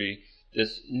 1843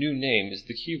 this new name is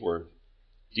the key word,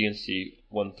 D&C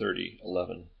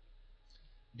 130:11.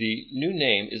 The new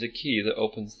name is a key that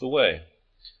opens the way,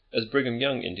 as Brigham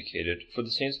Young indicated, for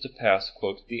the saints to pass,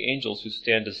 quote, "the angels who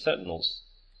stand as sentinels,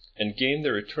 and gain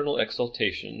their eternal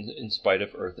exaltation in spite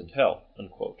of earth and hell."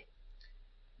 Unquote.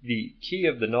 The key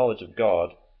of the knowledge of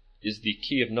God is the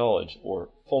key of knowledge,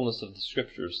 or fullness of the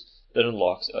Scriptures, that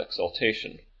unlocks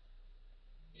exaltation.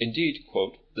 Indeed,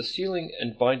 quote, "the sealing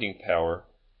and binding power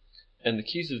and the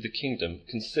keys of the kingdom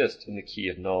consist in the key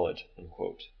of knowledge,"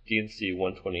 unquote, D&C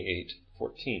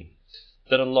 128:14,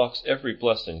 that unlocks every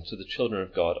blessing to the children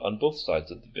of God on both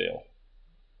sides of the veil.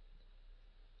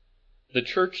 The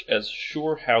church as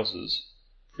sure houses,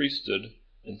 priesthood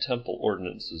and temple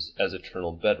ordinances as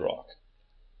eternal bedrock.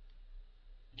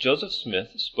 Joseph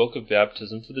Smith spoke of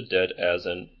baptism for the dead as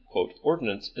an, quote,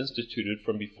 "ordinance instituted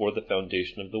from before the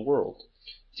foundation of the world,"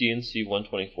 D&C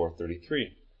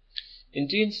 124:33. In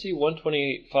D&C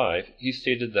 128:5, he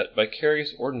stated that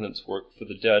vicarious ordinance work for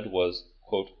the dead was,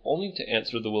 quote, "only to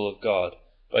answer the will of God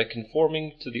by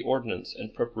conforming to the ordinance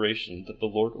and preparation that the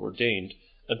Lord ordained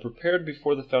and prepared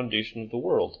before the foundation of the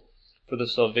world, for the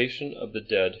salvation of the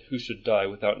dead who should die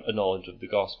without a knowledge of the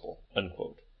gospel,"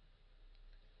 unquote.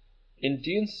 In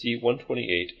D&C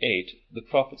 128:8, the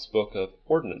prophet spoke of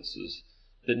ordinances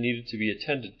that needed to be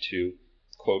attended to,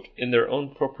 quote, "in their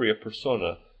own propria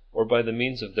persona, or by the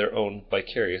means of their own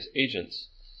vicarious agents,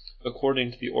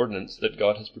 according to the ordinance that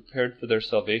God has prepared for their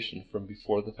salvation from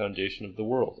before the foundation of the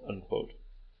world." Unquote.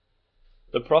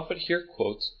 The prophet here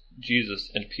quotes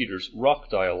Jesus and Peter's rock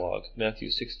dialogue, Matthew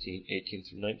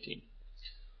 16:18-19.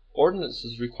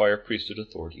 Ordinances require priesthood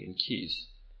authority and keys.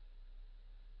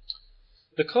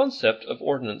 The concept of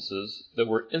ordinances that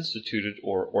were instituted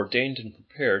or ordained and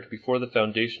prepared before the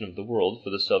foundation of the world for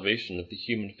the salvation of the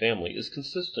human family is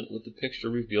consistent with the picture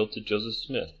revealed to Joseph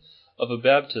Smith of a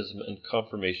baptism and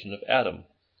confirmation of Adam,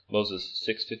 Moses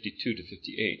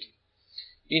 6:52-58,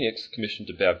 Enoch's commission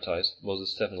to baptize,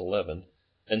 Moses 7:11,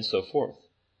 and so forth.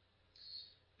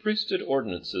 Priesthood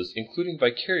ordinances, including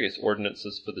vicarious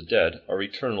ordinances for the dead, are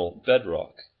eternal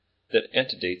bedrock that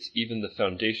antedates even the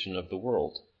foundation of the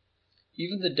world.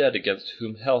 Even the dead against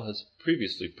whom hell has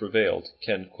previously prevailed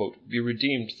can, quote, be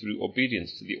redeemed through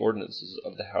obedience to the ordinances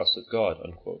of the house of God,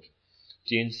 unquote.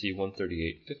 D&C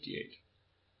 138:58.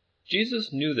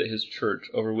 Jesus knew that his church,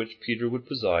 over which Peter would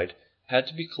preside, had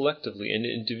to be collectively and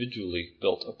individually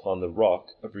built upon the rock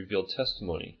of revealed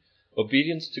testimony,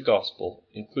 obedience to gospel,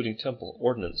 including temple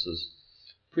ordinances,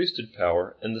 priesthood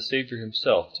power, and the Savior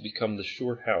himself to become the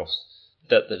sure house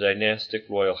that the dynastic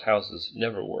royal houses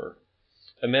never were,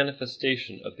 a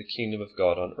manifestation of the kingdom of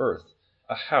God on earth,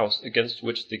 a house against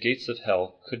which the gates of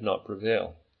hell could not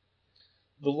prevail.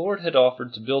 The Lord had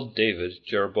offered to build David,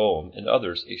 Jeroboam, and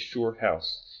others a sure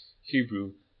house,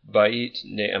 Hebrew, Bait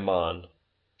Ne'eman,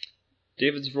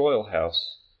 David's royal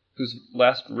house, whose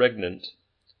last regnant,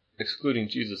 excluding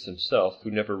Jesus himself,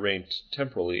 who never reigned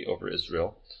temporally over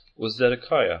Israel, was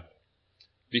Zedekiah,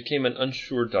 became an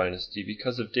unsure dynasty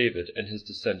because of David and his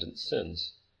descendants'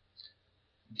 sins.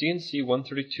 D&C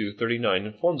 132:39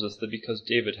 informs us that because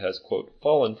David has, quote,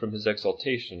 fallen from his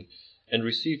exaltation and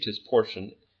received his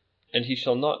portion, and he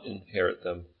shall not inherit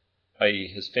them, i.e.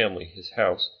 his family, his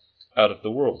house, out of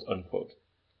the world, unquote.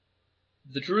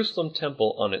 The Jerusalem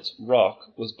temple on its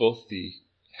rock was both the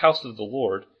house of the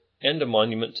Lord and a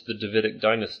monument to the Davidic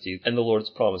dynasty and the Lord's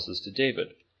promises to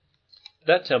David.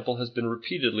 That temple has been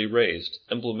repeatedly raised,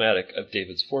 emblematic of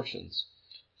David's fortunes.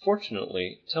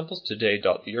 Fortunately, temples today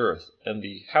dot the earth, and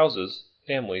the houses,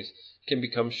 families, can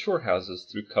become sure houses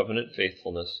through covenant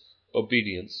faithfulness,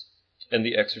 obedience, and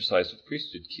the exercise of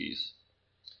priesthood keys.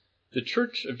 The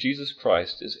Church of Jesus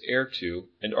Christ is heir to,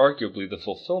 and arguably the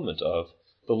fulfillment of,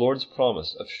 the Lord's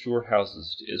promise of sure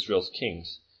houses to Israel's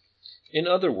kings. In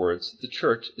other words, the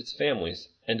Church, its families,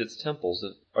 and its temples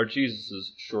are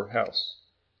Jesus' sure house.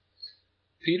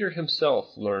 Peter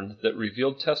himself learned that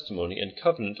revealed testimony and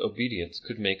covenant obedience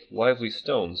could make lively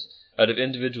stones out of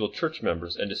individual church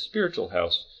members and a spiritual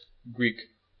house, Greek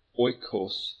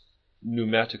oikos,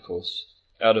 pneumatikos,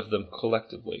 out of them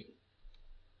collectively.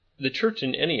 The church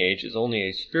in any age is only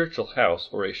a spiritual house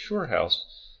or a sure house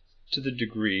to the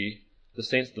degree the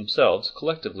saints themselves,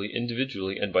 collectively,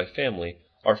 individually, and by family,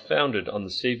 are founded on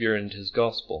the Savior and his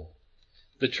gospel.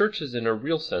 The church is in a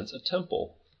real sense a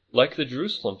temple, like the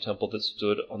Jerusalem temple that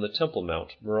stood on the Temple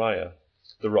Mount, Moriah,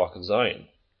 the rock of Zion.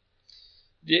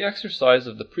 The exercise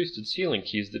of the priesthood sealing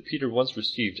keys that Peter once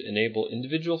received enable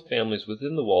individual families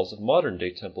within the walls of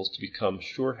modern-day temples to become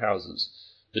sure houses,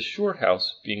 the sure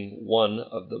house being one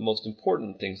of the most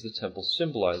important things the temple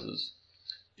symbolizes.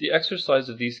 The exercise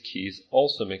of these keys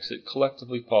also makes it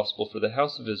collectively possible for the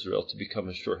house of Israel to become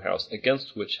a sure house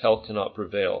against which hell cannot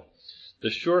prevail, the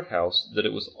sure house that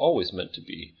it was always meant to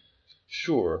be,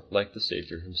 sure like the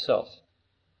Savior himself.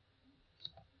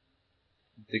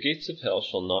 The gates of hell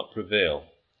shall not prevail,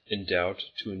 endowed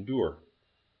to endure.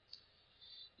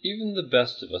 Even the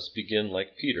best of us begin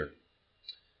like Peter.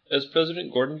 As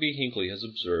President Gordon B. Hinckley has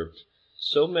observed,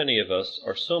 so many of us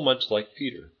are so much like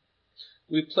Peter.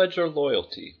 We pledge our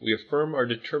loyalty, we affirm our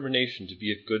determination to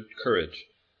be of good courage.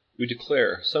 We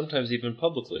declare, sometimes even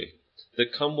publicly,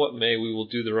 that come what may we will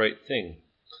do the right thing,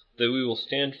 that we will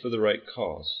stand for the right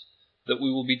cause, that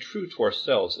we will be true to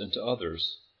ourselves and to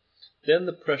others. Then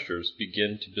the pressures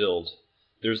begin to build.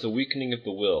 There is a weakening of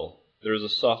the will, there is a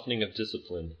softening of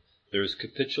discipline, there is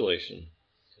capitulation,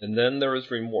 and then there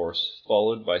is remorse,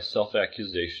 followed by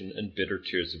self-accusation and bitter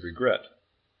tears of regret.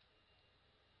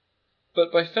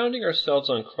 But by founding ourselves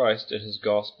on Christ and his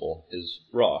gospel, his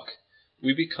rock,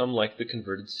 we become like the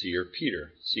converted seer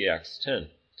Peter, see Acts 10,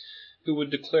 who would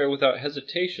declare without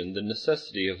hesitation the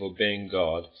necessity of obeying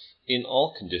God in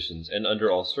all conditions and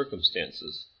under all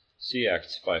circumstances, see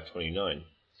Acts 5:29.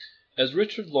 As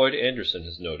Richard Lloyd Anderson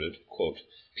has noted, quote,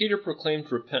 Peter proclaimed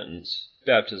repentance,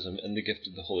 baptism, and the gift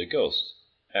of the Holy Ghost,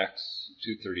 Acts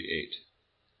 2:38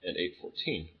 and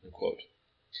 8:14, unquote.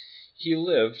 He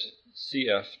lived,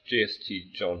 cf.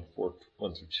 JST John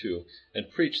 4:1-2,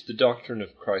 and preached the doctrine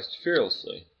of Christ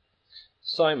fearlessly,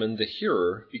 Simon the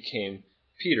hearer became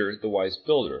Peter the wise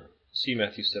builder. See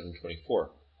Matthew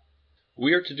 7:24.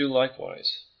 We are to do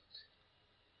likewise.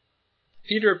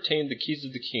 Peter obtained the keys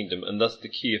of the kingdom, and thus the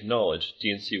key of knowledge,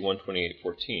 D&C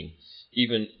 128:14,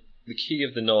 even the key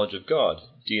of the knowledge of God,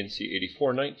 D&C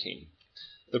 84:19.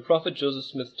 The prophet Joseph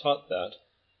Smith taught that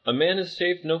a man is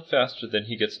saved no faster than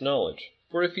he gets knowledge,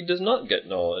 for if he does not get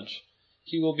knowledge,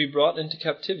 he will be brought into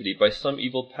captivity by some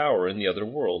evil power in the other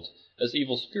world, as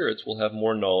evil spirits will have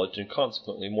more knowledge and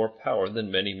consequently more power than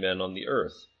many men on the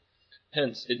earth.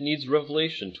 Hence it needs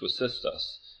revelation to assist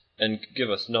us and give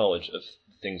us knowledge of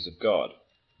the things of God.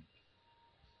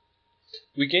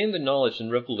 We gain the knowledge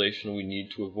and revelation we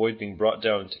need to avoid being brought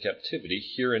down into captivity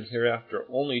here and hereafter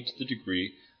only to the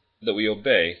degree that we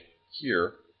obey,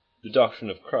 here, the doctrine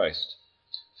of Christ,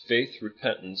 faith,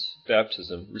 repentance,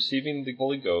 baptism, receiving the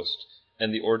Holy Ghost,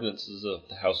 and the ordinances of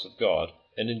the house of God,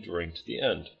 and enduring to the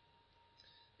end.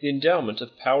 The endowment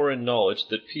of power and knowledge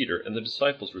that Peter and the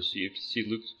disciples received, see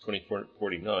Luke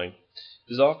 24:49,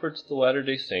 is offered to the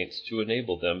Latter-day Saints to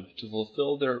enable them to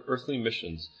fulfill their earthly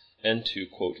missions and to,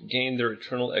 quote, gain their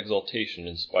eternal exaltation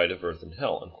in spite of earth and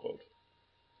hell, unquote.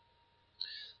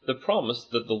 The promise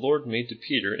that the Lord made to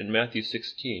Peter in Matthew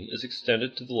 16 is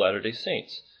extended to the Latter-day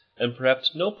Saints, and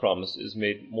perhaps no promise is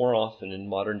made more often in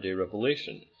modern-day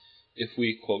revelation. If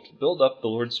we, quote, build up the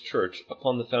Lord's church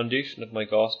upon the foundation of my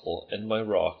gospel and my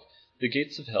rock, the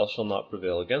gates of hell shall not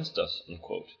prevail against us,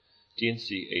 unquote,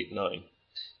 D&C 8:9.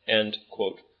 And,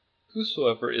 quote,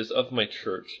 whosoever is of my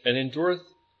church, and endureth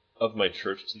of my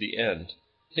church to the end,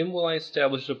 him will I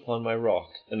establish upon my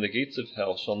rock, and the gates of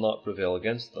hell shall not prevail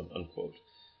against them, unquote,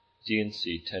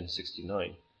 D&C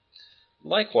 10:69.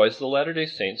 Likewise, the Latter-day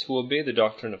Saints who obey the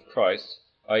doctrine of Christ,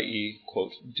 i.e.,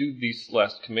 quote, do these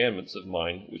last commandments of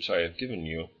mine which I have given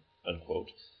you, unquote,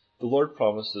 the Lord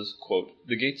promises, quote,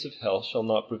 the gates of hell shall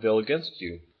not prevail against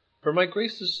you, for my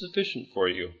grace is sufficient for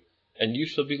you, and you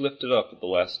shall be lifted up at the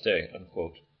last day,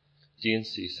 unquote,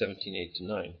 D&C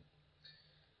 17:8-9.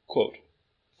 Quote,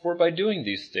 for by doing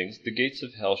these things the gates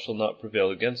of hell shall not prevail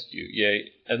against you, yea,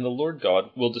 and the Lord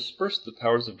God will disperse the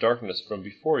powers of darkness from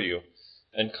before you,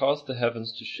 and cause the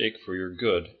heavens to shake for your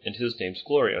good, and his name's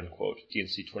glory, unquote,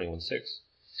 D&C 21:6.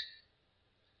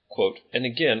 Quote, and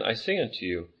again I say unto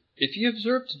you, if ye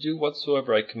observe to do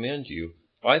whatsoever I command you,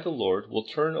 I the Lord will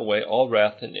turn away all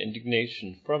wrath and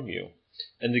indignation from you,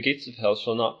 and the gates of hell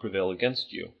shall not prevail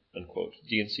against you, unquote,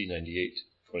 D&C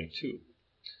 98:22.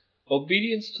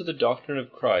 Obedience to the doctrine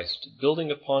of Christ, building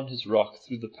upon his rock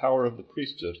through the power of the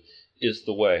priesthood, is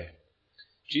the way.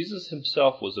 Jesus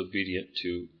himself was obedient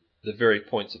to the very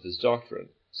points of his doctrine,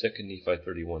 2 Nephi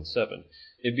 31:7,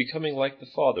 in becoming like the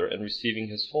Father and receiving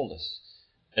his fullness,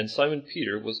 and Simon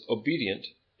Peter was obedient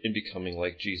in becoming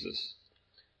like Jesus.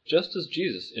 Just as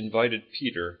Jesus invited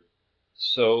Peter,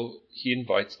 so he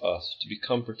invites us to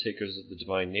become partakers of the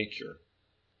divine nature.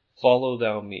 Follow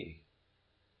thou me.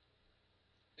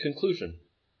 Conclusion.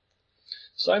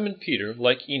 Simon Peter,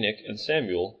 like Enoch and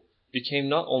Samuel, became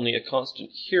not only a constant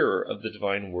hearer of the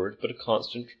divine word, but a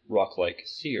constant rock-like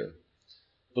seer.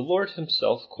 The Lord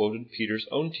himself quoted Peter's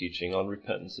own teaching on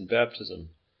repentance and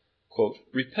baptism. Quote,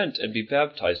 repent and be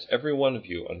baptized, every one of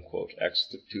you, unquote,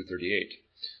 Acts 2:38,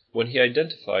 when he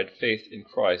identified faith in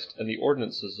Christ and the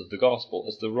ordinances of the gospel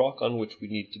as the rock on which we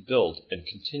need to build and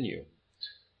continue.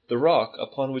 The rock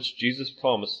upon which Jesus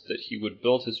promised that he would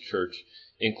build his church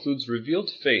includes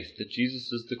revealed faith that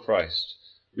Jesus is the Christ,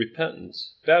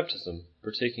 repentance, baptism,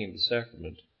 partaking of the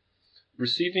sacrament,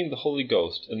 receiving the Holy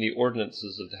Ghost and the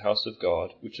ordinances of the house of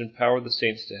God, which empower the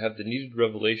saints to have the needed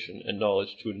revelation and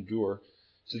knowledge to endure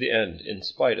to the end in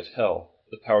spite of hell,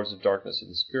 the powers of darkness in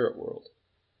the spirit world.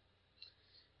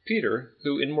 Peter,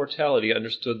 who in mortality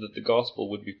understood that the gospel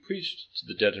would be preached to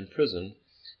the dead in prison,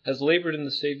 has labored in the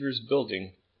Savior's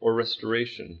building or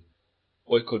restoration,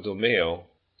 oikodomeo,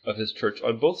 of his church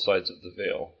on both sides of the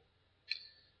veil.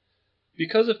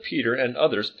 Because of Peter and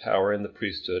others' power in the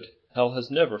priesthood, hell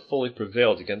has never fully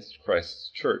prevailed against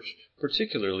Christ's church,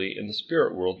 particularly in the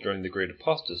spirit world during the Great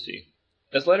Apostasy.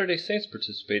 As Latter-day Saints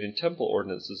participate in temple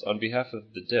ordinances on behalf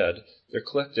of the dead, their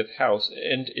collective house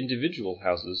and individual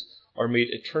houses are made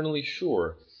eternally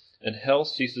sure, and hell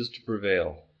ceases to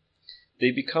prevail. They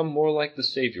become more like the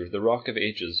Savior, the Rock of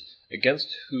Ages,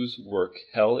 against whose work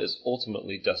hell is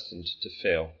ultimately destined to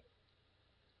fail.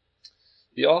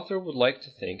 The author would like to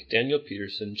thank Daniel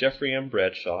Peterson, Jeffrey M.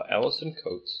 Bradshaw, Allison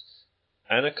Coates,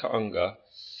 Anna Kaunga,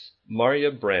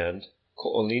 Maria Brand,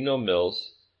 Ko'olino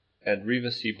Mills, and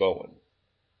Riva C. Bowen.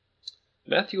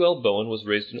 Matthew L. Bowen was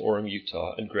raised in Orem,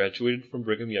 Utah, and graduated from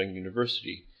Brigham Young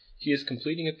University. He is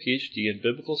completing a Ph.D. in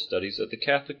Biblical Studies at the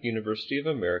Catholic University of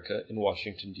America in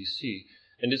Washington, D.C.,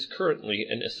 and is currently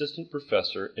an assistant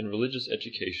professor in religious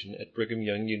education at Brigham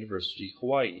Young University,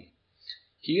 Hawaii.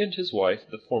 He and his wife,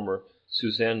 the former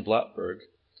Suzanne Blattberg,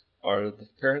 are the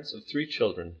parents of 3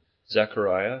 children,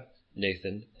 Zachariah,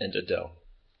 Nathan, and Adele.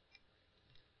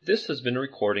 This has been a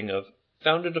recording of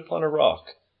Founded Upon a Rock,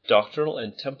 Doctrinal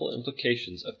and Temple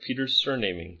Implications of Peter's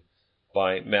Surnaming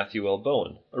by Matthew L.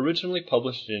 Bowen, originally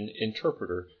published in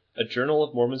Interpreter, a Journal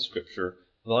of Mormon Scripture,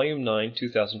 Volume 9,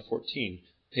 2014,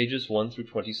 pages 1 through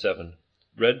 27,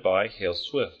 read by Hale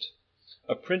Swift.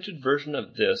 A printed version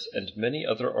of this and many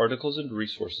other articles and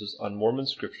resources on Mormon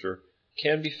Scripture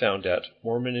can be found at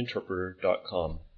mormoninterpreter.com.